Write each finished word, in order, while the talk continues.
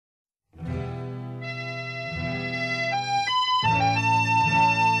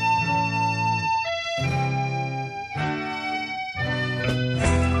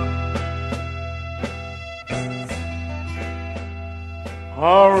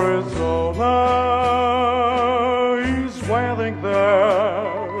Arizona is waiting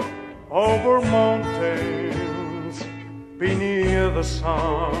there over mountains beneath the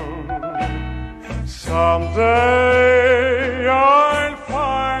sun. Someday I'll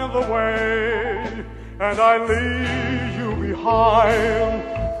find the way and I'll leave you behind,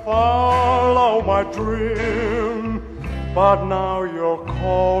 follow my dream, but now you're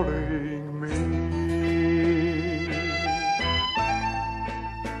calling me.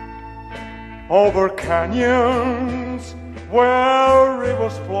 Over canyons where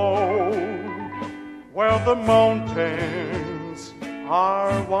rivers flow, where the mountains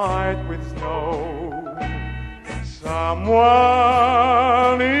are white with snow. Someone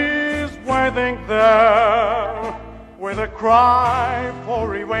is waiting there with a cry for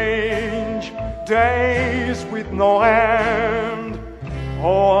revenge, days with no end.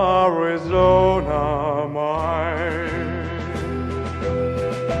 Oh, Arizona mine.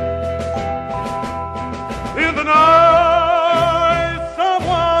 In the night,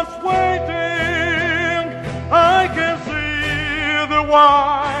 someone's waiting. I can see the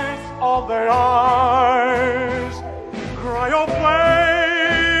whites of their eyes. Cry of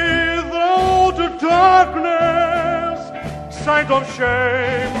faith through the darkness, sight of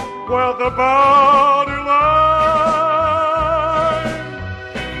shame where the body lies.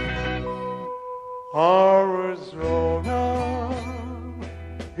 Arizona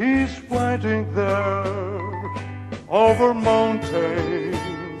is waiting there over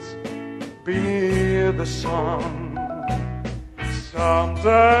mountains beneath the sun.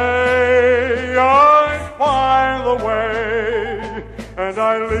 Someday I'll find the way and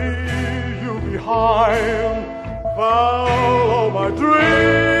I'll leave you behind, follow my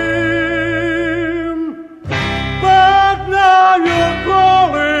dream.